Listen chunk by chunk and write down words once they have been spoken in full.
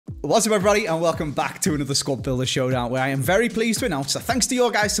What's up, everybody, and welcome back to another Squad Builder Showdown, where I am very pleased to announce that thanks to your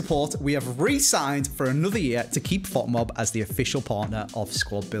guys' support, we have re-signed for another year to keep FotMob as the official partner of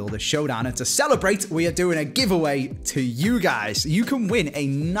Squad Builder Showdown. And to celebrate, we are doing a giveaway to you guys. You can win a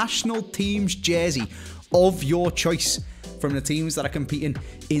national team's jersey of your choice from the teams that are competing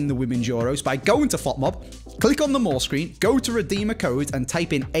in the Women's Euros by going to FotMob, click on the More screen, go to redeem a code and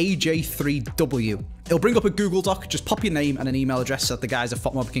type in AJ3W. It'll bring up a Google Doc, just pop your name and an email address so that the guys at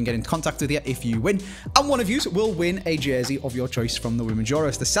FotMob can get in contact with you if you win. And one of you will win a jersey of your choice from the Women's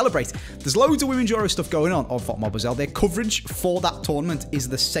Euros to celebrate. There's loads of Women's Euros stuff going on FotMob as well. Their coverage for that tournament is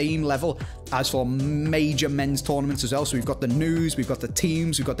the same level as for major men's tournaments as well. So we've got the news, we've got the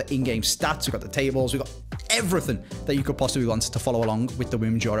teams, we've got the in-game stats, we've got the tables, we've got everything that you could possibly want to follow along with the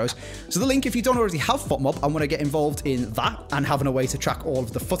Women's Euros. So the link, if you don't already have FotMob and want to get involved in that and having a way to track all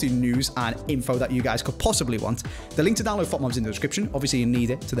of the footy news and info that you guys could possibly want, the link to download FotMob's in the description. Obviously, you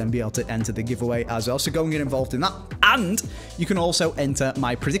need it to then be able to enter the giveaway as well. So go and get involved in that. And you can also enter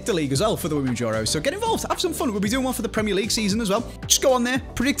my Predictor League as well for the Women's Euros. So get involved, have some fun. We'll be doing one for the Premier League season as well. Just go on there,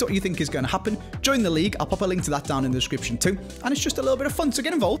 predict what you think is going to happen, join the league. I'll pop a link to that down in the description too. And it's just a little bit of fun, so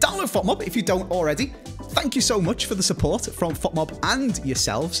get involved. Download FotMob if you don't already. Thank you so much for the support from FotMob and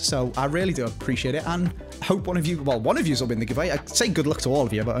yourselves. So I really do appreciate it, and hope one of you will win the giveaway. I say good luck to all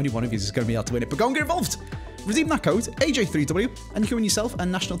of you, but only one of you is going to be able to win it. But go and get involved. Redeem that code, AJ3W, and you can win yourself a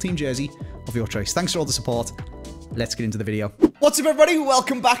national team jersey of your choice. Thanks for all the support. Let's get into the video. What's up, everybody?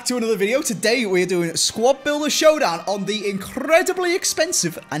 Welcome back to another video. Today, we're doing Squad Builder Showdown on the incredibly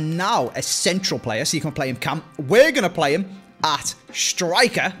expensive and now essential player, so you can play him camp. We're going to play him at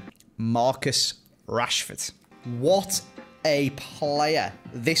striker, Marcus Rashford. What a player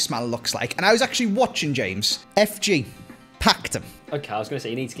this man looks like. And I was actually watching James. FG packed him. Okay, I was going to say,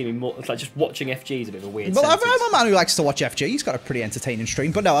 you need to give me more. It's like just watching FG is a bit of a weird Well, sentence. I'm a man who likes to watch FG. He's got a pretty entertaining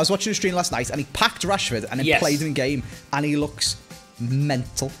stream. But no, I was watching a stream last night and he packed Rashford and he played him in game and he looks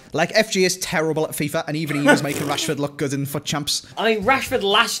mental. Like, FG is terrible at FIFA and even he was making Rashford look good in FUT Champs. I mean, Rashford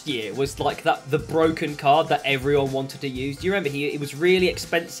last year was like the broken card that everyone wanted to use. Do you remember? It was really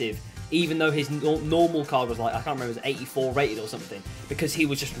expensive, even though his normal card was like, I can't remember, it was 84 rated or something, because he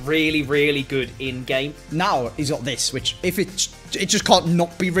was just really, really good in game. Now he's got this, which if it just can't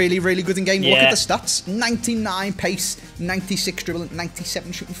not be really, really good in game. Yeah. Look at the stats: 99 pace, 96 dribbling,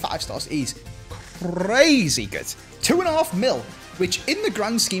 97 shooting, 5 stars. He's crazy good. 2.5 mil, which in the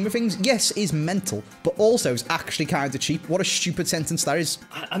grand scheme of things, yes, is mental, but also is actually kind of cheap. What a stupid sentence that is.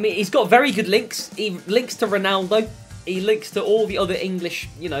 I mean, he's got very good links. He links to Ronaldo. He links to all the other English,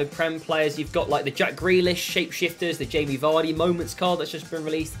 Prem players. You've got like the Jack Grealish, Shapeshifters, the Jamie Vardy Moments card that's just been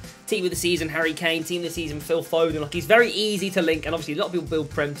released. Team of the season, Harry Kane. Team of the season, Phil Foden. Like, he's very easy to link, and obviously a lot of people build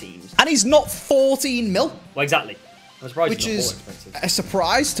Prem teams. And he's not 14 mil. Well, exactly. I'm surprised which he's is not more expensive. a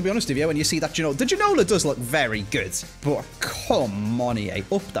surprise, to be honest with you, when you see that the Ginola does look very good. But come on, EA,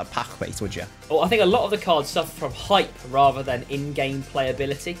 up the pack weight, would you? Well, I think a lot of the cards suffer from hype rather than in-game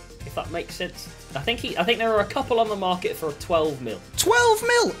playability, if that makes sense. I think there are a couple on the market for 12 mil. 12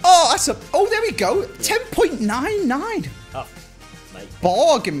 mil? Oh, there we go. Yeah. 10.99. Oh, mate.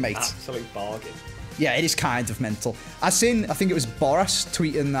 Bargain, mate. Absolute bargain. Yeah, it is kind of mental. I think it was Boris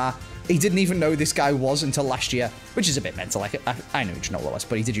tweeting that he didn't even know this guy was until last year, which is a bit mental. Like, I know who Ginola was,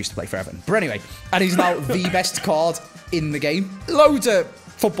 but he did used to play for Everton. But anyway, and he's now the best card in the game. Loads of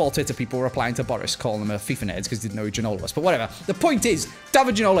football Twitter people were replying to Boris, calling him a FIFA nerd because he didn't know who Ginola was. But whatever. The point is,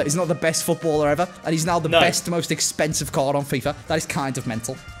 David Ginola is not the best footballer ever, and he's now the best, most expensive card on FIFA. That is kind of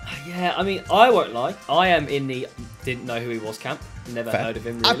mental. Yeah, I mean, I won't lie. I am in the didn't know who he was camp. Never heard of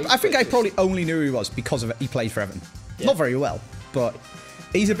him, really. I think I probably only knew who he was because of he played for Everton. Yeah. Not very well, but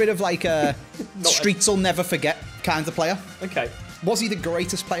he's a bit of like a streets will never forget kind of player. Okay. Was he the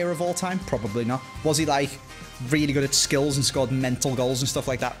greatest player of all time? Probably not. Was he like really good at skills and scored mental goals and stuff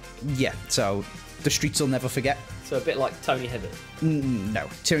like that? Yeah, so the streets will never forget. So a bit like Tony Hibbert? No,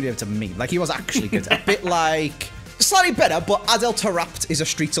 Tony Hibbert to me. Like, he was actually good. A bit like, slightly better, but Adel Tarapt is a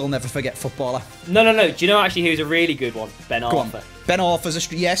streets will never forget footballer. No. Do you know actually who's a really good one? Ben Arthur. Ben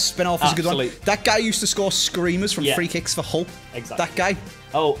Arthur's yes, Ben Arthur's a good one. That guy used to score screamers from free kicks for Hull. Exactly. That guy.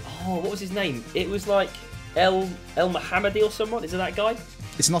 Oh, what was his name? It was like El Mohammadi or someone. Is it that guy?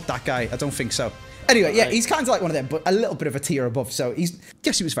 It's not that guy. I don't think so. Anyway, yeah, he's kind of like one of them, but a little bit of a tier above. So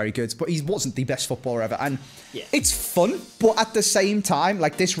yes, he was very good, but he wasn't the best footballer ever. And it's fun, but at the same time,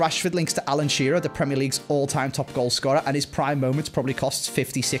 like, this Rashford links to Alan Shearer, the Premier League's all-time top goal scorer, and his prime moments probably costs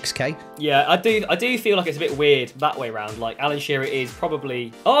 56k. Yeah, I do feel like it's a bit weird that way around. Like, Alan Shearer is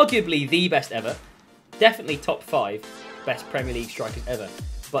probably, arguably, the best ever. Definitely top 5 best Premier League strikers ever.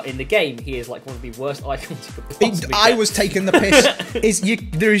 but in the game, he is like one of the worst icons you could possibly I get. was taking the piss.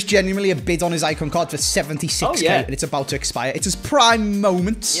 There is genuinely a bid on his icon card for 76k, and it's about to expire. It's his prime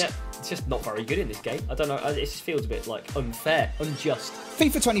moments. Yeah, it's just not very good in this game. I don't know. It just feels a bit like unfair, unjust.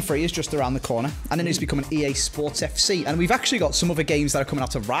 FIFA 23 is just around the corner, and it is becoming EA Sports FC. And we've actually got some other games that are coming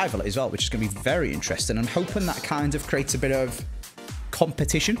out to rival it as well, which is going to be very interesting. I'm hoping that kind of creates a bit of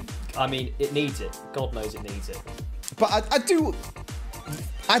competition. I mean, it needs it. God knows it needs it. But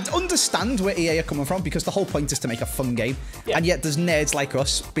I'd understand where EA are coming from, because the whole point is to make a fun game. Yeah. And yet there's nerds like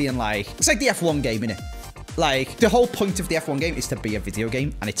us being like, it's like the F1 game, innit? Like, the whole point of the F1 game is to be a video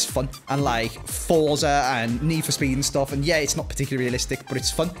game, and it's fun. And like, Forza and Need for Speed and stuff, and yeah, it's not particularly realistic, but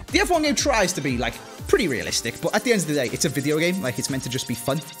it's fun. The F1 game tries to be like pretty realistic, but at the end of the day, it's a video game. Like, it's meant to just be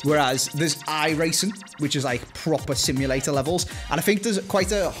fun. Whereas there's iRacing, which is like proper simulator levels. And I think there's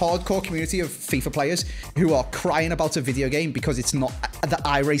quite a hardcore community of FIFA players who are crying about a video game because it's not the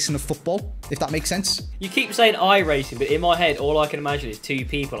iRacing of football, if that makes sense. You keep saying iRacing, but in my head, all I can imagine is two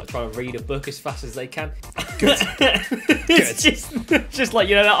people like trying to read a book as fast as they can. Good. It's just like,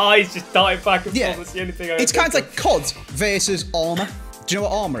 you know, the eyes just darting back and forth. That's the only thing I It's kind of like COD versus Armour. Do you know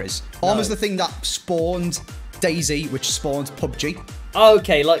what Armour is? Armour's the thing that spawned DayZ, which spawned PUBG.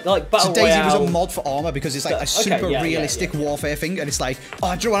 Okay, like Battle So Royale. DayZ was a mod for Armour because it's like a super realistic warfare thing, and it's like,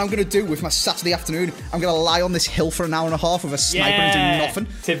 oh, do you know what I'm going to do with my Saturday afternoon? I'm going to lie on this hill for an hour and a half with a sniper and do nothing.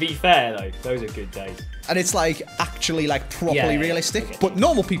 To be fair, though, those are good days. And it's like actually like properly realistic. But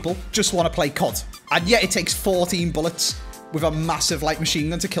normal people just want to play COD. And yet it takes 14 bullets with a massive like machine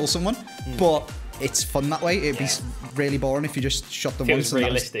gun to kill someone. But it's fun that way. It'd be really boring if you just shot them once.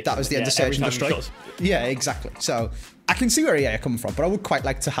 Realistic. That was the end of Search and Destroy. Yeah, exactly. So I can see where EA are coming from, but I would quite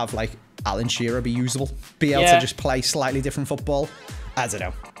like to have like Alan Shearer be usable. Be able to just play slightly different football. I don't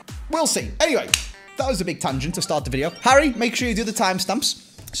know. We'll see. Anyway, that was a big tangent to start the video. Harry, make sure you do the timestamps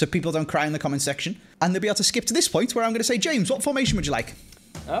so people don't cry in the comment section. And they'll be able to skip to this point where I'm going to say, James, what formation would you like?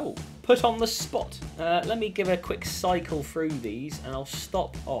 Oh, put on the spot. Let me give a quick cycle through these, and I'll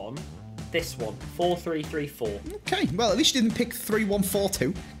stop on this one, 4-3-3-4. Okay, well, at least you didn't pick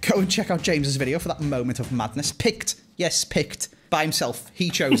 3-1-4-2. Go and check out James's video for that moment of madness. Picked, yes, picked by himself. He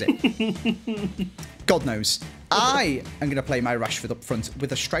chose it. God knows. I am going to play my Rashford up front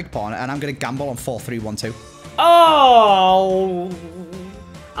with a strike partner, and I'm going to gamble on 4-3-1-2. Oh!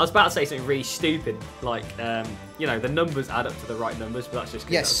 I was about to say something really stupid, like, you know, the numbers add up to the right numbers, but that's just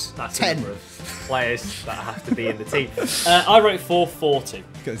because that's 10. the number of players that have to be in the team. I wrote 4-4-2.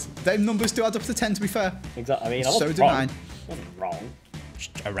 Because them numbers do add up to 10, to be fair. Exactly. I mean, so do mine. I wasn't wrong.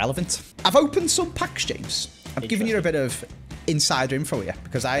 Irrelevant. I've opened some packs, James. I've given you a bit of insider info here,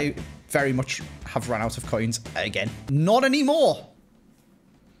 because I very much have run out of coins again. Not anymore.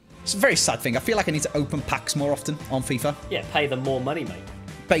 It's a very sad thing. I feel like I need to open packs more often on FIFA. Yeah, pay them more money, mate.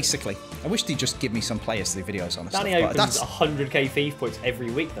 Basically. I wish they'd just give me some players to do videos on. Danny opens 100k FIFA points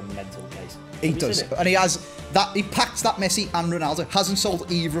every week, the mental case. He does. And he has that. He packs that Messi and Ronaldo. Hasn't sold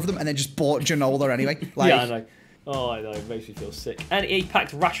either of them, and then just bought Ginola anyway. Like, yeah, I know. Oh, I know. It makes me feel sick. And he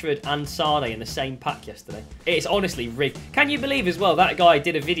packed Rashford and Sane in the same pack yesterday. It's honestly rigged. Can you believe as well that guy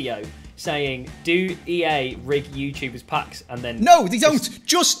did a video saying, do EA rig YouTubers packs, and then... No, they don't.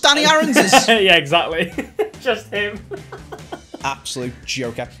 Just Danny Aarons's. Yeah, exactly. Just him. Absolute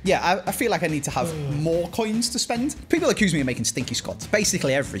joker. Yeah, I feel like I need to have more coins to spend. People accuse me of making stinky squads.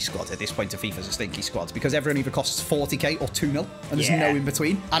 Basically, every squad at this point of FIFA is a stinky squad because everyone either costs 40k or 2 mil, and there's no in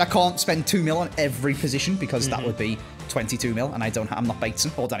between. And I can't spend 2 mil on every position because that would be 22 mil, and I'm not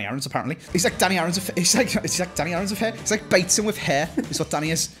Bateson or Danny Aarons apparently. He's like Danny Aarons. It's like Danny Aarons with hair. It's like Bateson with hair. Is what Danny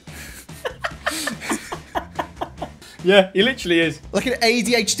is. Yeah, he literally is. Like an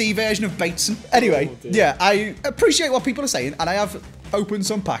ADHD version of Bateson. Anyway, yeah, I appreciate what people are saying, and I have opened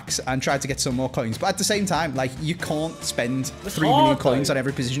some packs and tried to get some more coins. But at the same time, like, you can't spend 3 million coins on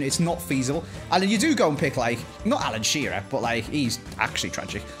every position. It's not feasible. And then you do go and pick, like, not Alan Shearer, but, like, he's actually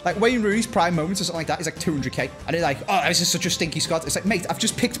tragic. Like, Wayne Rooney's prime moments or something like that is like 200k. And they're like, oh, this is such a stinky squad. It's like, mate, I've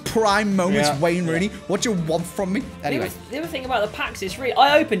just picked prime moments Wayne Rooney. What do you want from me? Anyway. The other thing about the packs is really...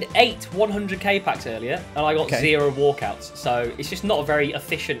 I opened 8 100k packs earlier, and I got 0 walkouts. So it's just not a very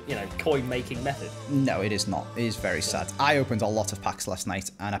efficient, you know, coin-making method. No, it is not. It is very sad. I opened a lot of packs last night,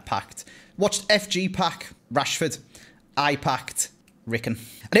 and I watched FG pack Rashford. I packed Ricken.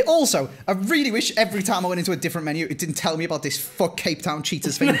 And it also, I really wish every time I went into a different menu, it didn't tell me about this fuck Cape Town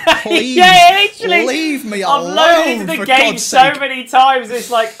Cheaters thing. Please, leave me alone. I've loaded into the game so many times.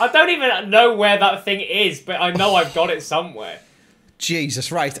 It's like, I don't even know where that thing is, but I know I've got it somewhere.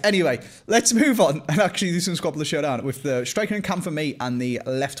 Jesus, right. Anyway, let's move on and actually do some Squad Builder Showdown with the striker and cam for me and the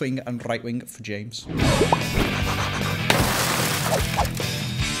left wing and right wing for James.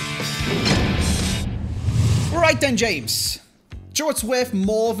 Right then, James. Do you know what's worth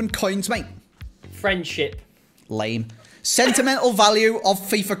more than coins, mate? Friendship. Lame. Sentimental value of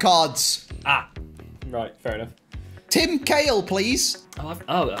FIFA cards. Ah, right, fair enough. Tim Cahill, please.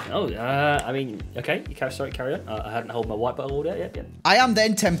 I mean, okay, carry on. I hadn't held my white bottle yet. Yeah. I am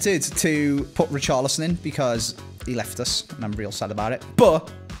then tempted to put Richarlison in because he left us, and I'm real sad about it. But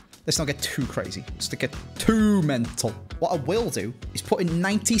let's not get too crazy. Let's not get too mental. What I will do is put in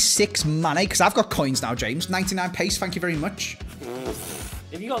 96 money, because I've got coins now, James. 99 pace, thank you very much.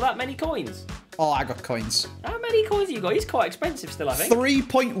 Have you got that many coins? Oh, I got coins. How many coins have you got? He's quite expensive still, I think.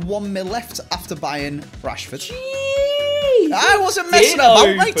 3.1 mil left after buying Rashford. Jeez! I wasn't messing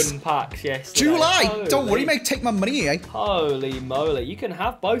about, mate. Open packs yesterday. July. Holy. Don't worry, mate. Take my money, eh? Holy moly. You can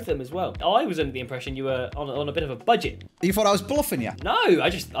have both of them as well. I was under the impression you were on a bit of a budget. You thought I was bluffing you? No, I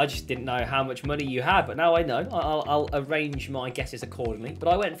just didn't know how much money you had, but now I know. I'll arrange my guesses accordingly. But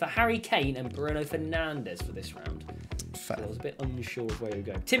I went for Harry Kane and Bruno Fernandes for this round. Fair. So I was a bit unsure of where you were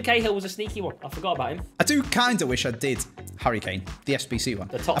going. Tim Cahill was a sneaky one. I forgot about him. I do kind of wish I did Harry Kane, the SBC one.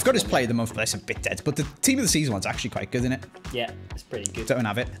 I've got his player of the month, but that's a bit dead. But the team of the season one's actually quite good, isn't it? Yeah, it's pretty good. Don't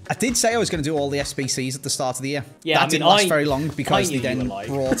have it. I did say I was going to do all the SBCs at the start of the year. Yeah, that didn't last very long because they then like.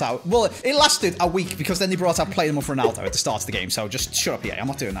 brought out... Well, it lasted a week because then they brought out player of the month Ronaldo at the start of the game. So just shut up, yeah. I'm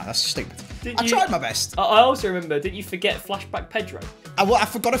not doing that. That's stupid. I tried my best. I also remember, didn't you forget Flashback Pedro? I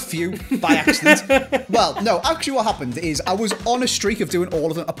forgot a few by accident. Well, no, actually what happened is I was on a streak of doing all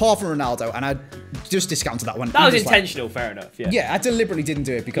of them, apart from Ronaldo, and I just discounted that one. That was intentional, fair enough, yeah. Yeah, I deliberately didn't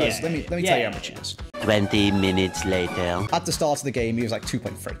do it because, let me tell you how much it is. 20 minutes later. At the start of the game, he was like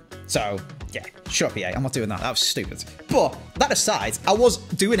 2.3. So, yeah, shut up, EA. I'm not doing that. That was stupid. But, that aside, I was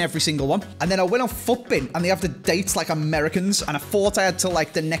doing every single one. And then I went on Footbin, and they have the dates like Americans, and I thought I had till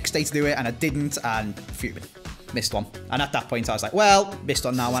like the next day to do it, and I didn't, and fuming. Missed one. And at that point, I was like, well, missed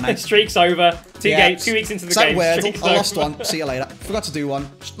one now, and I... Streak's over. 2 weeks into the game. Weird. I lost one. See you later. Forgot to do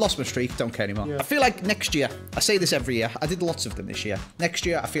one. Lost my streak. Don't care anymore. Yeah. I feel like next year, I say this every year, I did lots of them this year. Next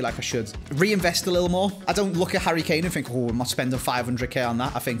year, I feel like I should reinvest a little more. I don't look at Harry Kane and think, oh, I'm not spending 500k on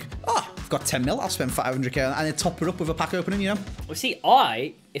that. I think, oh, I've got 10 mil, I'll spend 500k on that, and then top it up with a pack opening, you know? Well, see,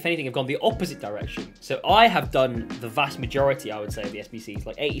 if anything, have gone the opposite direction. So I have done the vast majority, I would say, of the SBCs,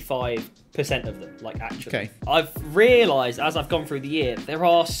 like 85% of them, like actually. Okay. I've realised, as I've gone through the year, there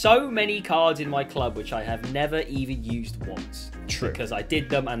are so many cards in my club which I have never even used once. True. Because I did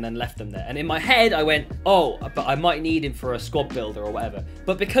them and then left them there. And in my head, I went, oh, but I might need him for a squad builder or whatever.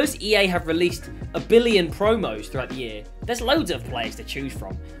 But because EA have released a billion promos throughout the year, there's loads of players to choose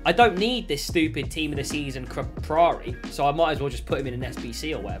from. I don't need this stupid team of the season Ferrari, so I might as well just put him in an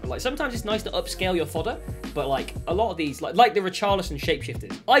SBC or whatever. Like, sometimes it's nice to upscale your fodder, but like a lot of these, like the Richarlison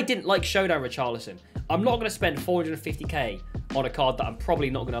Shapeshifters, I didn't like Showdown Richarlison. I'm not going to spend 450k on a card that I'm probably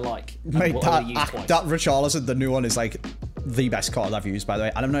not going to like. Mate, that Richarlison, the new one, is like the best card I've used, by the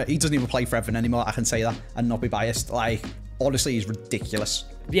way. I don't know, he doesn't even play for Everton anymore, I can say that, and not be biased. Like, honestly, he's ridiculous.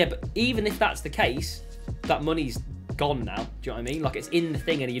 Yeah, but even if that's the case, that money's gone now. Do you know what I mean? Like, it's in the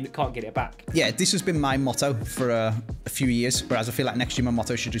thing and you can't get it back. Yeah, this has been my motto for a few years, whereas I feel like next year my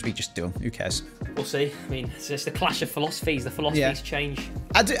motto should just be just do them. Who cares? We'll see. I mean, it's just the clash of philosophies. The philosophies change.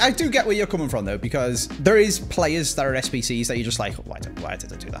 I do get where you're coming from, though, because there is players that are SBCs that you're just like, why did I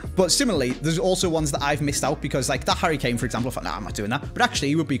do that? But similarly, there's also ones that I've missed out because, like, that Harry Kane, for example, I thought, nah, I'm not doing that. But actually,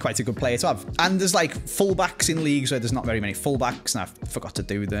 he would be quite a good player to have. And there's, like, fullbacks in leagues where there's not very many fullbacks, and I forgot to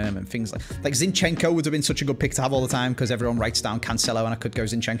do them and things like Zinchenko would have been such a good pick to have all the time because everyone writes down Cancelo and I could go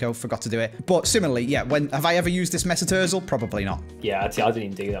Zinchenko, forgot to do it. But similarly, yeah, have I ever used this Meta Turzel? Probably not. Yeah, I didn't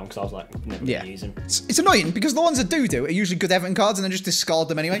even do that one because I was like, never gonna use him. It's annoying because the ones that do are usually good Everton cards and then just discard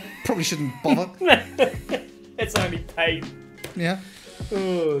them anyway. Probably shouldn't bother. It's only pain. Yeah.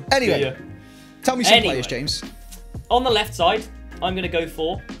 Oh, anyway, dear. Tell me some players, James. On the left side, I'm going to go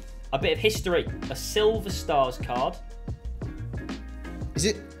for a bit of history. A Silver Stars card. Is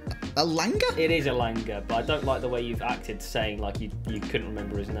it a Langa? It is a Langa, but I don't like the way you've acted saying like you couldn't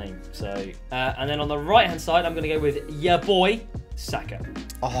remember his name. So, and then on the right-hand side, I'm going to go with your boy, Saka.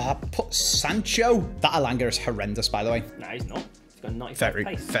 Oh, put Sancho. That Alanga is horrendous, by the way. No, he's not. He's got 95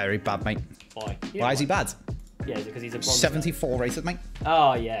 pace. Very bad, mate. Why? Why is he bad? Yeah, is it because he's a bronze 74 rated, mate.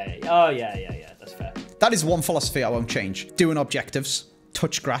 Oh, yeah. Oh, yeah. That's fair. That is one philosophy I won't change. Doing objectives.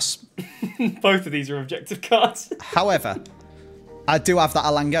 Touch grass. Both of these are objective cards. However, I do have that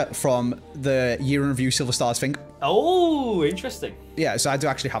Alanga from the year in review Silver Stars thing. Oh, interesting. Yeah, so I do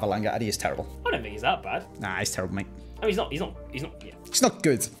actually have Alanga, and he is terrible. I don't think he's that bad. Nah, he's terrible, mate. I mean, he's not, yeah. It's not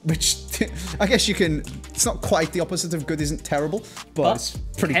good, which I guess you can... It's not quite the opposite of good isn't terrible, but it's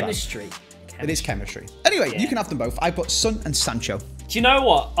pretty chemistry. Bad. It is chemistry. Anyway, you can have them both. I put Son and Sancho. Do you know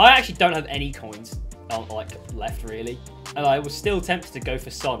what? I actually don't have any coins. on like left really, and I was still tempted to go for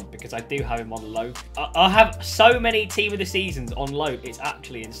Son because I do have him on loan. I have so many team of the seasons on loan. It's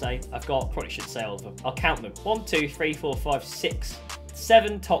actually insane. I've got, probably should say all of them. I'll count them. 1, 2, 3, 4, 5, 6,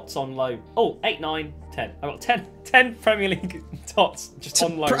 7 tots on loan. Oh, 8, 9, 10. I've got 10 Premier League tots just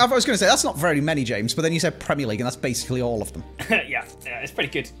on loan. I was going to say, that's not very many, James, but then you said Premier League, and that's basically all of them. yeah, it's pretty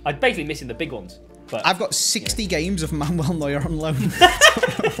good. I'm basically missing the big ones. But I've got 60 games of Manuel Neuer on loan. I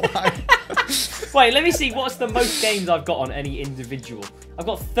don't know why. Wait, let me see what's the most games I've got on any individual. I've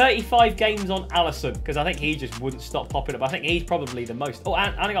got 35 games on Alisson, because I think he just wouldn't stop popping up. I think he's probably the most. Oh,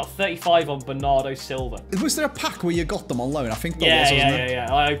 and I got 35 on Bernardo Silva. Was there a pack where you got them on loan? I think there was, wasn't there?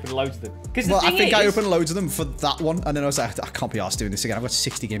 Yeah. I opened loads of them. Well, I think I opened loads of them for that one, and then I was like, I can't be arsed doing this again. I've got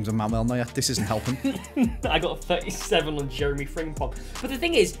 60 games on Manuel Neuer. This isn't helping. I got 37 on Jeremy Frimpong. But the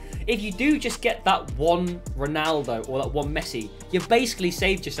thing is, if you do just get that one Ronaldo or that one Messi, you've basically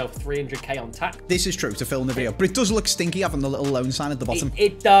saved yourself 300k on tax. This is true to film the video, but it does look stinky having the little loan sign at the bottom.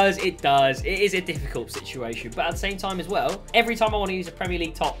 It does. It is a difficult situation, but at the same time as well, every time I want to use a Premier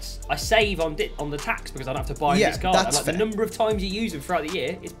League tots, I save on the tax because I don't have to buy this card. And like the number of times you use them throughout the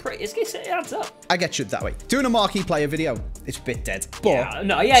year, it adds up. I get you that way. Doing a marquee player video, it's a bit dead. But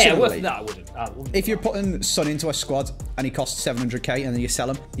worth that. I wouldn't. If you're putting Son into a squad and he costs 700k and then you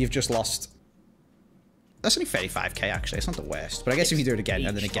sell him, you've just lost. That's only 35k actually. It's not the worst. But I guess if you do it again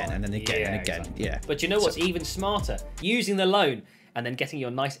and then again and then again and again, exactly. yeah. But you know what's even smarter? Using the loan and then getting your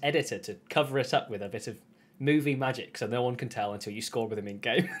nice editor to cover it up with a bit of movie magic so no one can tell until you score with them in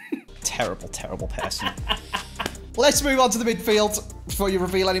game. Terrible, terrible person. Let's move on to the midfield before you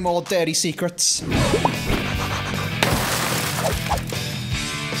reveal any more dirty secrets.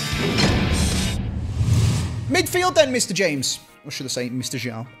 Midfield then, Mr. James. Or should I say Mr.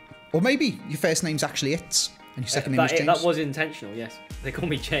 Jean? Or maybe your first name's actually It's, and your second name is James. That was intentional, yes. They call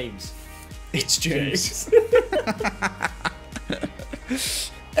me James. It's James.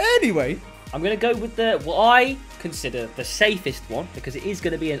 Anyway. I'm going to go with what I consider the safest one, because it is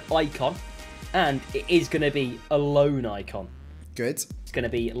going to be an icon, and it is going to be a loan icon. Good. It's going to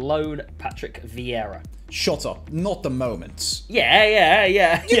be loan Patrick Vieira. Shut up. Not the moment. Yeah.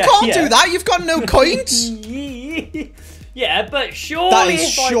 You can't do that. You've got no coins. Yeah, but surely... That is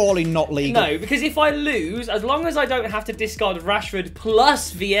surely not legal. No, because if I lose, as long as I don't have to discard Rashford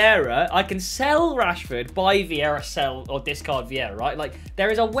plus Vieira, I can sell Rashford, buy Vieira, sell, or discard Vieira, right? Like, there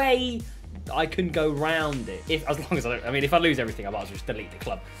is a way I can go round it. As long as I don't... I mean, if I lose everything, I might as well just delete the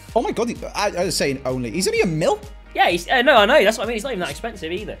club. Oh my god, I was saying only... He's only a mil? Yeah, no, I know. That's what I mean. He's not even that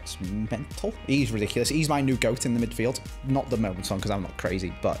expensive either. It's mental. He's ridiculous. He's my new goat in the midfield. Not the moment on, because I'm not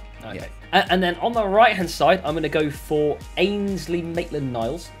crazy, but okay. Yeah. And then on the right-hand side, I'm going to go for Ainsley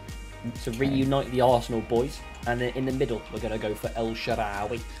Maitland-Niles to reunite the Arsenal boys. And then in the middle, we're going to go for El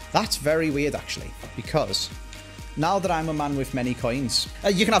Shaarawy. That's very weird, actually, because now that I'm a man with many coins,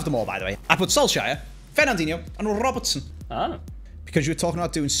 you can have them all, by the way. I put Solskjaer, Fernandinho, and Robertson. Ah. Because you were talking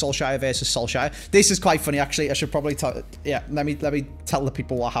about doing Solskjaer versus Solskjaer. This is quite funny, actually. I should probably let me tell the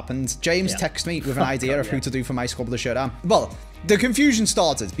people what happened. James texted me with an idea of who to do for my Builder Showdown. Well, the confusion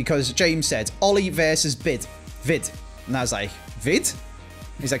started because James said, Ollie versus Vid. And I was like, Vid?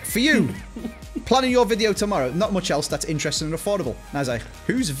 He's like, for you. Planning your video tomorrow. Not much else that's interesting and affordable. And I was like,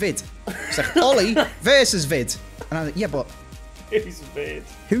 who's Vid? He's like, Ollie versus Vid. And I was like, yeah, but... Who's Vid?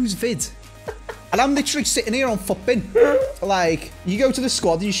 Who's Vid? And I'm literally sitting here on Futbin. Like, you go to the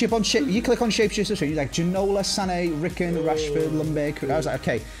squad, you click on Shapeshifters, you're like, Ginola, Sané, Ricken, Rashford, Lundberg. I was like,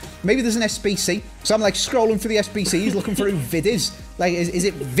 okay, maybe there's an SBC. So I'm like scrolling through the SBCs, looking for who Vid is. Like, is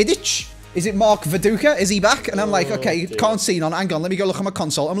it Vidic? Is it Mark Viduka? Is he back? And I'm like, okay, can't see none. Hang on, let me go look on my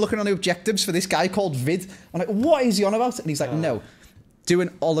console. I'm looking on the objectives for this guy called Vid. I'm like, what is he on about? And he's like, no. Doing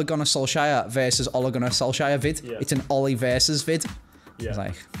Ole Gunnar Solskjaer versus Ole Gunnar Solskjaer Vid. Yeah. It's an Ollie versus Vid. Yeah. I was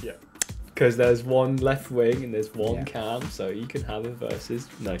like, yeah. Because there's one left wing and there's one cam, so you can have a versus.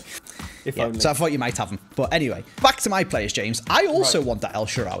 No. So I thought you might have him. But anyway, back to my players, James. I also want that El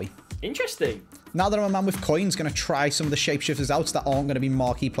Shaarawy. Interesting. Now that I'm a man with coins, going to try some of the shapeshifters out that aren't going to be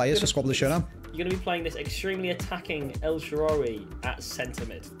marquee players for Builder Showdown. You're going to be playing this extremely attacking El Shaarawy at centre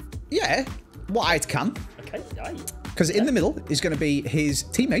mid. Yeah, what can. Okay, because in the middle is going to be his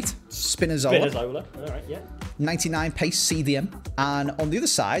teammate, Spinazzola. All right, yeah. 99 pace CDM. And on the other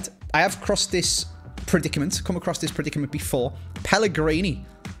side, I have come across this predicament before. Pellegrini.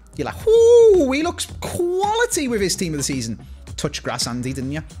 You're like, ooh, he looks quality with his team of the season. Touch grass, Andy,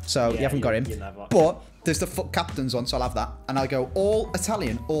 didn't you? So you haven't got him. But There's the captain's one, so I'll have that. And I'll go all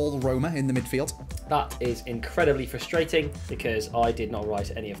Italian, all Roma in the midfield. That is incredibly frustrating because I did not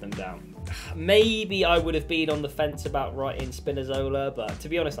write any of them down. Maybe I would have been on the fence about writing Spinazzola, but to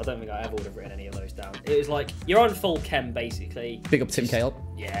be honest, I don't think I ever would have written any of those down. It was like, you're on full chem, basically. Big up Tim Cahill.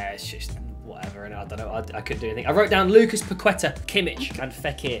 Yeah, it's just whatever, and I don't know, I couldn't do anything. I wrote down Lucas Paqueta, Kimmich, and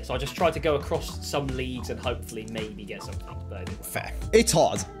Fekir, so I just tried to go across some leagues and hopefully maybe get something, but I didn't. Fair. It's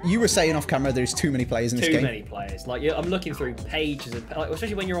hard. You were saying off camera there's too many players in this game. Too many players. Like, I'm looking through pages, and like,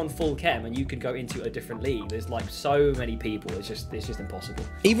 especially when you're on full chem and you can go into a different league. There's like so many people. It's just impossible.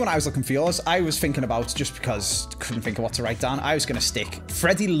 Even when I was looking for yours, I was thinking about, just because I couldn't think of what to write down, I was going to stick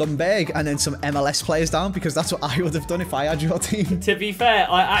Freddie Lundberg and then some MLS players down because that's what I would have done if I had your team. To be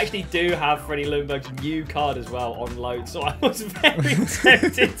fair, I actually do have Freddie Lundberg's new card as well on loan, so I was very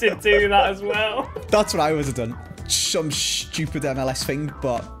tempted to do that as well. That's what I would have done. Some stupid MLS thing,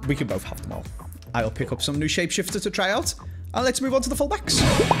 but we can both have them all. I'll pick up some new Shapeshifter to try out, and let's move on to the fullbacks.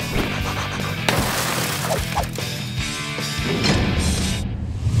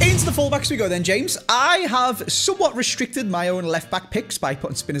 Into the fullbacks we go then, James. I have somewhat restricted my own left-back picks by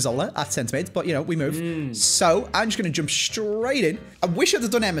putting Spinazzola at centre mid, but, you know, we move. So I'm just going to jump straight in. I wish I'd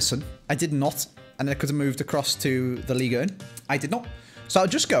have done Emerson. I did not. And then I could have moved across to the Liga. I did not. So I'll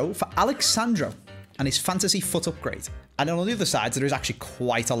just go for Alexandro and his fantasy foot upgrade. And then on the other side, there is actually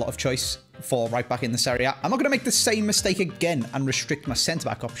quite a lot of choice for right back in the Serie A. I'm not going to make the same mistake again and restrict my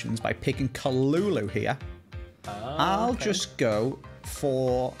centre-back options by picking Kalulu here. I'll just go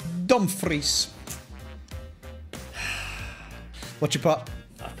for Dumfries. What you put?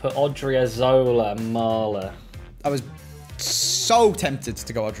 I put Odriozola, Marla. I was so tempted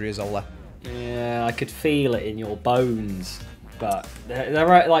to go Odriozola. Yeah, I could feel it in your bones. But they're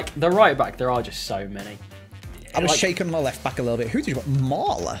right, like the right back, there are just so many. I was shaking my left back a little bit. Who did you put?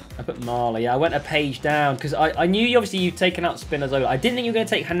 Marla? I put Marla, yeah. I went a page down because I knew obviously you'd taken out Spinazzola. I didn't think you were going to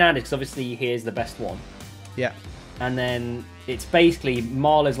take Hernandez because obviously he is the best one. Yeah. And then it's basically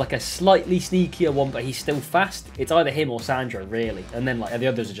Marla's like a slightly sneakier one, but he's still fast. It's either him or Sandro, really. And then like the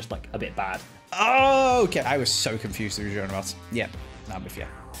others are just like a bit bad. Oh, okay. I was so confused with your about. Yeah, I'm with you.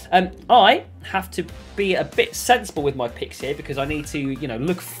 I have to be a bit sensible with my picks here because I need to, you know,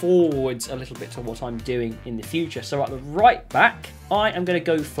 look forwards a little bit to what I'm doing in the future. So at the right back, I am going to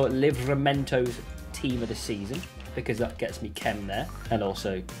go for Livramento's team of the season because that gets me Kem there. And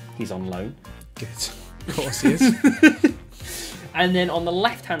also, he's on loan. Good. Of course he is. And then on the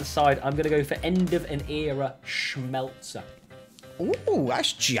left-hand side, I'm going to go for end of an era Schmelzer. Ooh,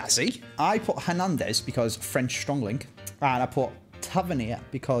 that's jazzy. I put Hernandez because French strong link. And I put Tavernier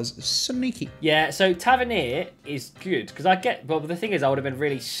because sneaky. Yeah, so Tavernier is good because I get. Well, the thing is, I would have been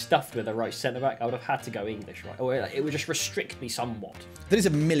really stuffed with a right centre back. I would have had to go English, right? Or it would just restrict me somewhat. There is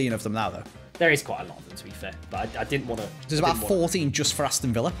a million of them now, though. There is quite a lot of them, to be fair, but I didn't want to. There's about 14 just for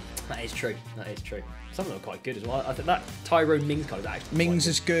Aston Villa. That is true. That is true. Some of them are quite good as well. I think that Tyrone Mings card is actually. Mings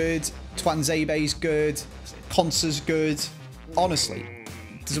is good. Twanzebe's good. Konsa's good. Honestly.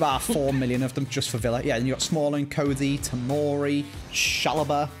 There's about 4 million of them just for Villa. Yeah, and you got Smalling, Cody, Tamori,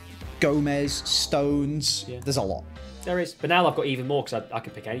 Chalobah, Gomez, Stones. Yeah. There's a lot. There is. But now I've got even more because I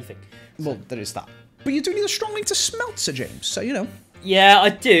can pick anything. Well, there is that. But you do need a strong link to Smeltzer, James. So, you know. Yeah, I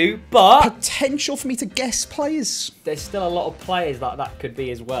do, but... potential for me to guess players. There's still a lot of players that could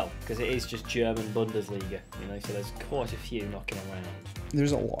be as well because it is just German Bundesliga, you know, so there's quite a few knocking around.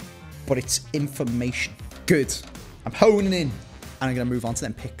 There's a lot, but it's information. Good. I'm honing in. And I'm going to move on to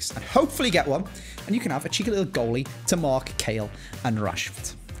them picks and hopefully get one. And you can have a cheeky little goalie to mark Cahill and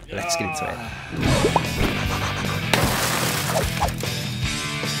Rashford. Let's get into it.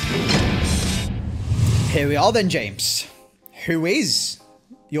 Here we are then, James. Who is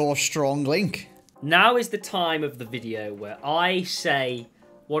your strong link? Now is the time of the video where I say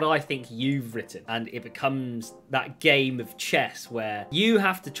what I think you've written, and it becomes that game of chess where you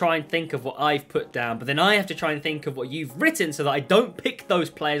have to try and think of what I've put down, but then I have to try and think of what you've written so that I don't pick those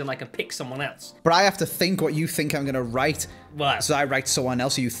players and I can pick someone else. But I have to think what you think I'm going to write, well, so I write someone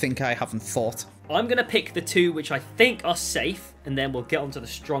else who you think I haven't thought. I'm going to pick the two which I think are safe, and then we'll get onto the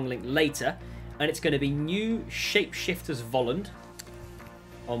strong link later, and it's going to be new Shapeshifters Volland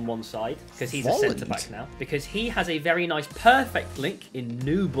on one side, because he's a centre-back now, because he has a very nice perfect link in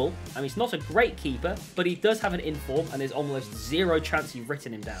Nubel. I mean, he's not a great keeper, but he does have an inform, and there's almost zero chance you've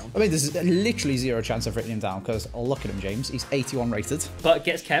written him down. I mean, there's literally zero chance I've written him down, because look at him, James. He's 81 rated. But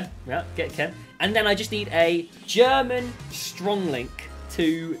gets Kem. Yeah, get Kem. And then I just need a German strong link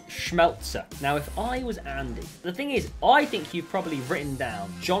to Schmelzer. Now, if I was Andy, the thing is, I think you've probably written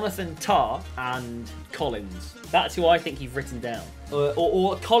down Jonathan Tah and Collins. That's who I think you've written down.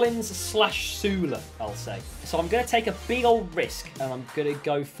 Or Collins / Sula, I'll say. So I'm going to take a big old risk, and I'm going to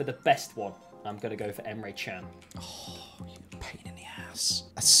go for the best one. I'm going to go for Emre Can. Oh, you pain in the ass.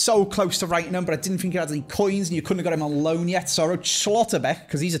 That's so close to writing him, but I didn't think you had any coins, and you couldn't have got him on loan yet. So I wrote Schlotterbeck,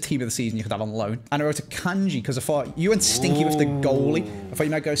 because he's a team of the season you could have on loan. And I wrote a Kanji, because I thought you went stinky with the goalie. I thought you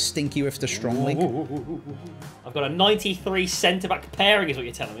might go stinky with the strong link. I've got a 93 centre-back pairing, is what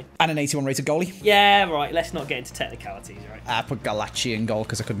you're telling me. And an 81 rated goalie. Yeah, right. Let's not get into technicalities, right? I put Galacci in goal,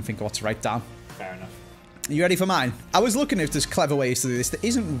 because I couldn't think of what to write down. Fair enough. Are you ready for mine? I was looking if there's clever ways to do this. There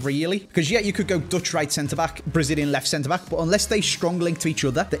isn't really. Because, yeah, you could go Dutch right centre-back, Brazilian left centre-back, but unless they strong link to each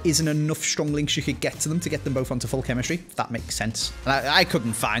other, there isn't enough strong links you could get to them to get them both onto full chemistry. That makes sense. And I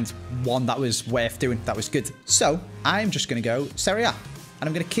couldn't find one that was worth doing, that was good. So, I'm just going to go Serie A. And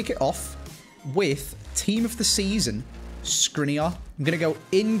I'm going to kick it off with team of the season, Skriniar. I'm going to go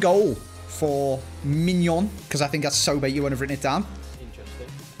in goal for Mignon, because I think that's so bait you wouldn't have written it down.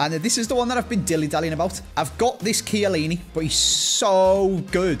 And this is the one that I've been dilly-dallying about. I've got this Chiellini, but he's so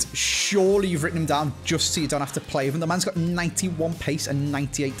good. Surely you've written him down just so you don't have to play with him. The man's got 91 pace and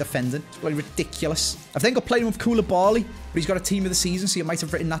 98 defending. It's really ridiculous. I've then got playing with Koulibaly, but he's got a team of the season, so you might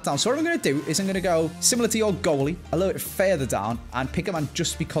have written that down. So what I'm going to do is I'm going to go similar to your goalie, a little bit further down, and pick a man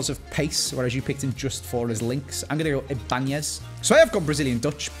just because of pace, whereas you picked him just for his links. I'm going to go Ibanez. So I have gone Brazilian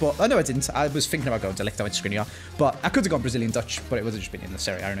Dutch, but I know I didn't. I was thinking about going to Licto and Skriniar, but I could have gone Brazilian Dutch, but it would have just been in the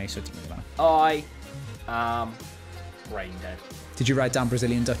Serie A, so it didn't really matter. I am brain dead. Did you write down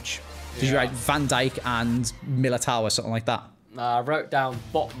Brazilian Dutch? Did you write Van Dijk and Militao or something like that? I wrote down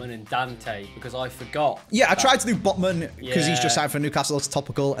Botman and Dante because I forgot. Yeah, I tried to do Botman because he's just signed for Newcastle. It's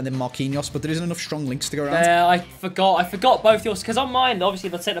topical, and then Marquinhos, but there isn't enough strong links to go around. Yeah, I forgot both yours because on mine, obviously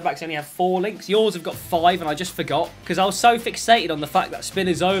the centre backs only have 4 links. Yours have got 5, and I just forgot because I was so fixated on the fact that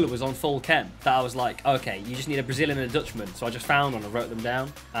Spinazzola was on full chem that I was like, okay, you just need a Brazilian and a Dutchman. So I just found one and wrote them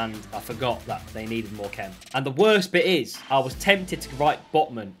down, and I forgot that they needed more chem. And the worst bit is, I was tempted to write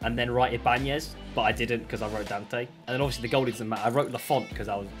Botman and then write Ibanez, but I didn't because I wrote Dante. And then obviously the goalie doesn't matter. I wrote Lafont because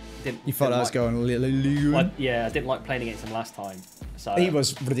You thought I was going a little... Yeah, I didn't like playing against him last time. So he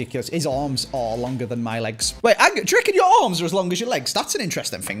was ridiculous. His arms are longer than my legs. Wait, do you reckon your arms are as long as your legs? That's an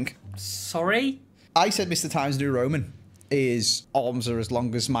interesting thing. Sorry? I said Mr. Times New Roman. His arms are as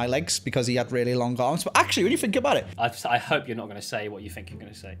long as my legs because he had really long arms. But actually, when you think about it... I hope you're not going to say what you think you're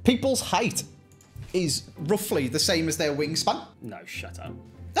going to say. People's height is roughly the same as their wingspan. No, shut up.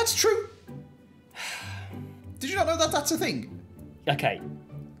 That's true. Did you not know that that's a thing? Okay.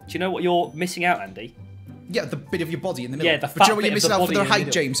 Do you know what you're missing out, Andy? Yeah, the bit of your body in the middle. Yeah, the But do you know what you're missing out for their height,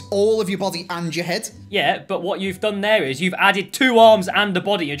 middle. James? All of your body and your head. Yeah, but what you've done there is you've added 2 arms and a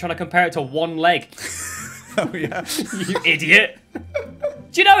body. You're trying to compare it to 1 leg. Oh, yeah. You idiot.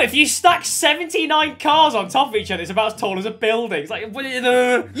 Do you know, if you stack 79 cars on top of each other, it's about as tall as a building. It's like...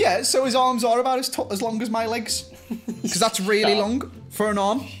 Yeah, so his arms are about as long as my legs. Because that's really long for an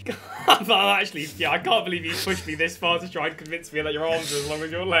arm. Actually, yeah, I can't believe you pushed me this far to try and convince me that your arms are as long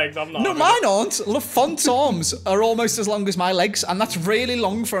as your legs. I'm not. No, mine aren't. Lafont's arms are almost as long as my legs, and that's really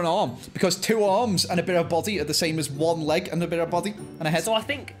long for an arm. Because 2 arms and a bit of body are the same as 1 leg and a bit of body and a head. So I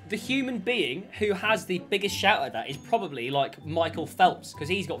think the human being who has the biggest shout at that is probably like Michael Phelps, because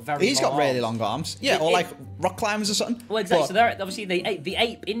he's got really long arms. Yeah, or like rock climbers or something. Well, exactly. So they're, obviously the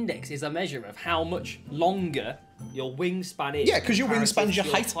ape index is a measure of how much longer your wingspan is. Yeah, because your wingspan's your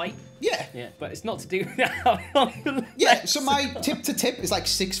height. Yeah. Yeah, but it's not to do with how long your legs. Yeah, so my tip to tip is like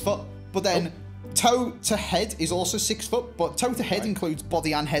 6 foot, but then toe to head is also 6 foot, but toe to head includes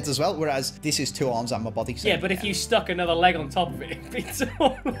body and head as well, whereas this is 2 arms and my body. So, yeah, but if you stuck another leg on top of it, it'd be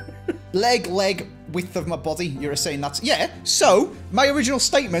tall. Leg, width of my body, you're saying that's... Yeah, so my original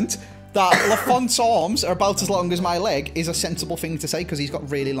statement that Lafont's arms are about as long as my leg is a sensible thing to say because he's got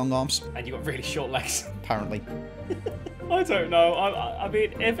really long arms. And you've got really short legs. Apparently. I don't know. I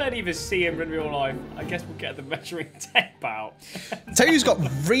mean, if any of us see him in real life, I guess we'll get the measuring tape out. Tell you who's got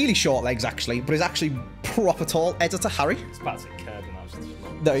really short legs, actually, but is actually proper tall. Editor Harry. It's about to curve and I was just...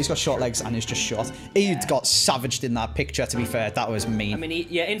 No, he's got short legs and he's just short. He got savaged in that picture, to be fair. That was mean. I mean,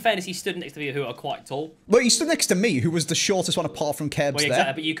 yeah, in fairness, he stood next to people who are quite tall. Well, he stood next to me, who was the shortest one apart from Kerbs well,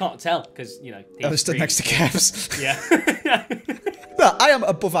 exactly, but you can't tell, because, you know... I was stood next to Kerbs. Yeah. No, I am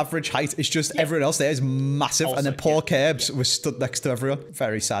above average height. It's just everyone else there is massive, also, and then poor Kerbs was stood next to everyone.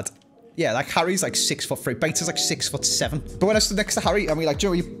 Very sad. Yeah, like Harry's like 6'3", Beta's like 6'7". But when I stood next to Harry, and we like, do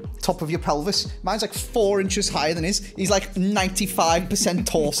you know your top of your pelvis? Mine's like 4 inches higher than his. He's like 95%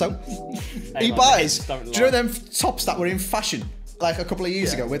 torso. Hey, he man, buys. don't Do you know them tops that were in fashion like a couple of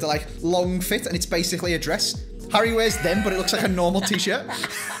years ago, where they're like long fit and it's basically a dress. Harry wears them, but it looks like a normal t-shirt.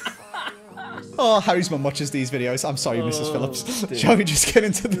 Oh, Harry's mum watches these videos. I'm sorry, Mrs. Phillips. Dear. Shall we just get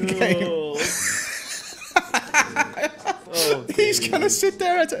into the game? He's gonna sit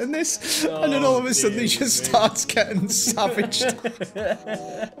there editing this, and then all of a sudden he just starts getting savaged.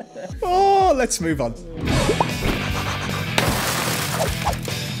 Oh, let's move on.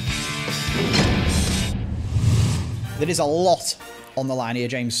 There is a lot on the line here,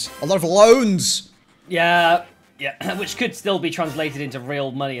 James. A lot of loans. Yeah, which could still be translated into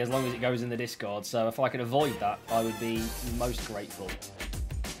real money as long as it goes in the Discord. So if I could avoid that, I would be most grateful.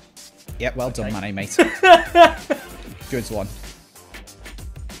 Yeah, well done, Manny, mate. Good one.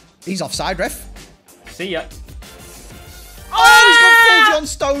 He's offside, ref. See ya. Oh, he's got full John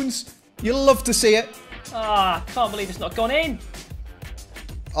Stones. You love to see it. Ah, can't believe it's not gone in.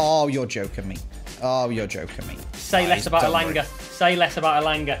 Oh, you're joking me. Oh, you're joking me. Say less about Elanga. Say less about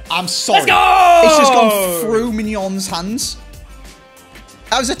Elanga. I'm sorry. Let's go! It's just gone through Mignon's hands.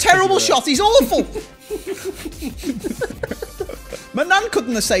 That was a terrible shot. He's awful. Manan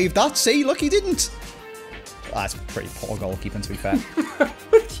couldn't have saved that. See, look, he didn't. That's pretty poor goalkeeping, to be fair.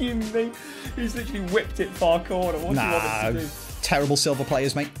 What do you mean? He's literally whipped it far corner. What do you want him to do? Terrible silver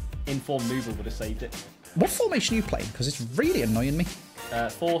players, mate. Informed Nooble would have saved it. What formation are you playing? Because it's really annoying me.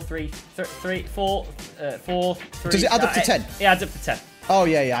 4-3-3. Does it add up to 10? It adds up to 10. Oh,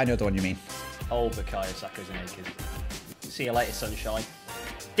 yeah, I know the one you mean. Oh, Bukayo Saka's and Akers. See you later, sunshine.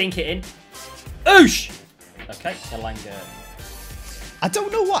 Dink it in. Oosh! Okay, Elanga. I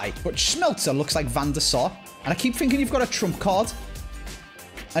don't know why, but Schmelzer looks like Van der Sar. And I keep thinking you've got a trump card.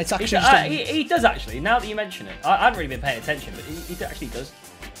 And it's actually he does, actually. Now that you mention it. I haven't really been paying attention, but he actually does.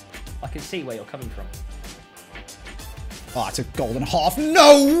 I can see where you're coming from. Oh, it's a golden half.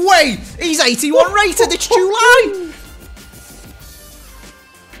 No way! He's 81 rated. It's July.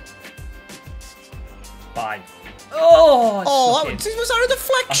 Fine. Oh, was that a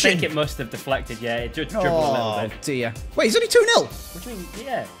deflection? I think it must have deflected, yeah. It just dribbled a little bit. Oh, dear. Wait, he's only 2-0. What do you mean?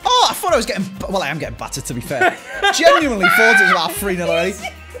 Yeah. Oh, I thought I was getting... Well, I am getting battered, to be fair. Genuinely thought it was about 3-0 already.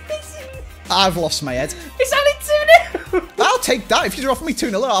 I've lost my head. It's only 2-0. I'll take that. If you'd offered me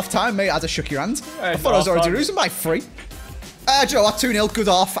 2-0 at half-time, mate, I'd have shook your hand. I thought I was already losing by 3. Do you know what? 2-0, good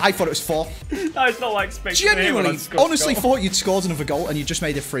half. I thought it was 4. No, it's not like expecting. Genuinely, honestly thought you'd scored another goal and you just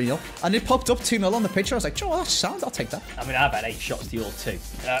made it 3-0. And it popped up 2-0 on the picture. I was like, Joe, that's sound. I'll take that. I mean, I've had 8 shots to your 2.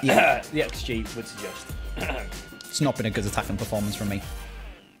 Yeah. The XG would suggest. It's not been a good attacking performance from me.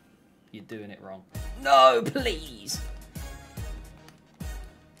 You're doing it wrong. No, please.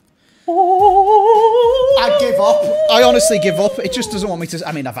 I give up. I honestly give up. It just doesn't want me to...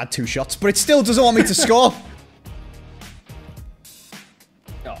 I mean, I've had 2 shots, but it still doesn't want me to score.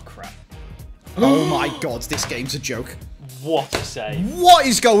 Oh, crap. Oh my god, this game's a joke. What a save. What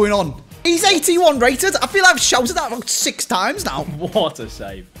is going on? He's 81 rated. I feel I've shouted that about 6 times now. What a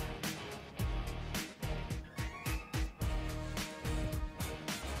save.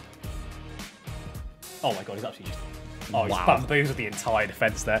 Oh my god, he's absolutely just... Oh, he's bamboozled the entire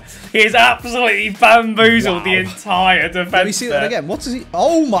defence there. He's absolutely bamboozled the entire defence. Let me see that again. What does he...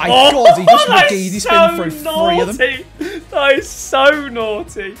 Oh my god, he just McGee's spin through 3 of them. That is so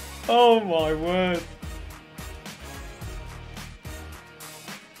naughty. Oh my word.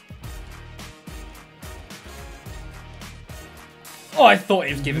 Oh, I thought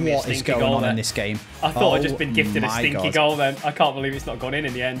he was giving me a stinky goal. What is going on in this game? I thought I'd just been gifted a stinky goal then. I can't believe it's not gone in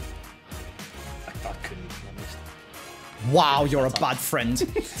the end. I couldn't. Wow, you're a bad friend.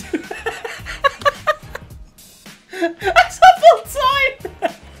 That's a full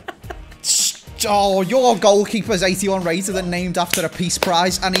time! Oh, your goalkeeper's 81 rated and named after a Peace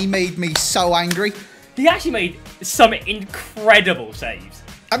Prize, and he made me so angry. He actually made some incredible saves.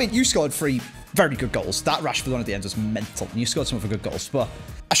 I mean, you scored 3 very good goals. That Rashford one at the end was mental, and you scored some other good goals, but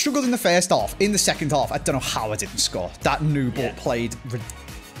I struggled in the first half. In the second half, I don't know how I didn't score. That Nooble played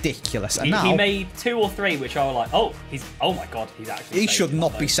ridiculous. And now he made 2 or 3, which I was like, oh my god, he's actually. He should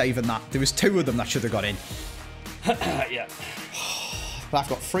not be saving that. There was 2 of them that should have got in. Yeah. But I've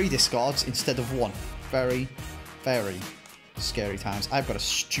got 3 discards instead of 1. Very, very scary times. I've got a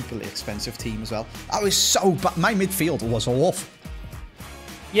stupidly expensive team as well. I was so bad. My midfield was awful.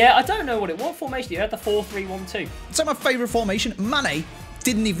 Yeah, I don't know what formation you had. The 4-3-1-2. It's like my favourite formation. Mane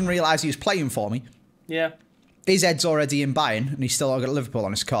didn't even realise he was playing for me. Yeah. His head's already in Bayern, and he's still got Liverpool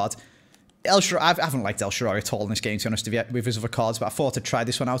on his card. I haven't liked El Shaarawy at all in this game, to be honest with his other cards, but I thought I'd try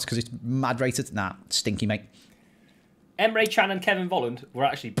this one out because it's mad rated. Nah, stinky, mate. Emre Can and Kevin Volland were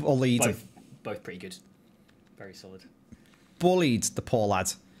actually bullied. Both pretty good. Very solid. Bullied the poor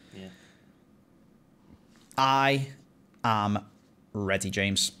lad. Yeah. I am Ready,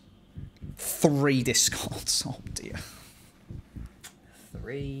 James. 3 discards. Oh, dear.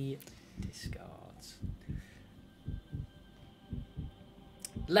 3 discards.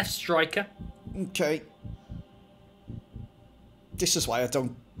 Left striker. Okay. This is why I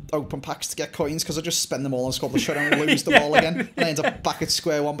don't open packs to get coins, because I just spend them all on Builder Showdown and lose them all again. And I end up back at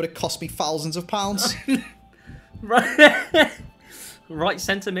square one, but it cost me thousands of pounds. Right. Right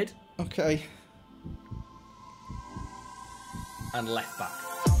centre mid. Okay. And left back.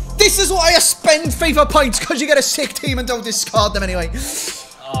 This is why I spend FIFA points, because you get a sick team and don't discard them anyway.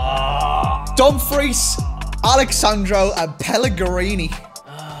 Dumfries, Alexandro, and Pellegrini.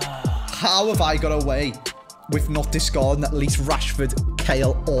 How have I got away with not discarding at least Rashford,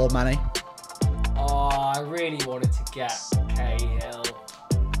 Cahill, or Mane? Oh, I really wanted to get Cahill.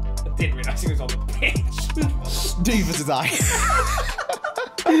 I didn't realise he was on the pitch. Neither did I.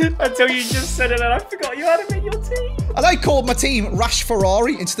 Until you just said it and I forgot you had him in your team. And I called my team Rash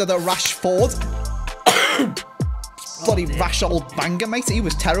Ferrari instead of Rashford. Bloody rash old banger, mate. He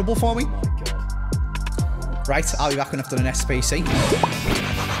was terrible for me. Oh my God. Right, I'll be back when I've done an SPC.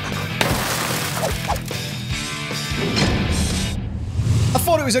 I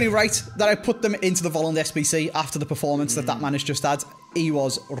thought it was only right that I put them into the Volland SPC after the performance that man has just had. He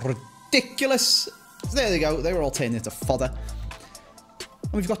was ridiculous. So there they go. They were all turned into fodder.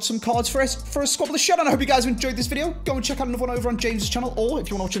 And we've got some cards for a squad of the Showdown. I hope you guys have enjoyed this video. Go and check out another one over on James's channel. Or if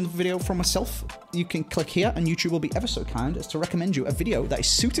you want to watch another video from myself, you can click here and YouTube will be ever so kind as to recommend you a video that is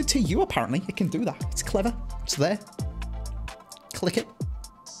suited to you, apparently. It can do that. It's clever. It's there. Click it.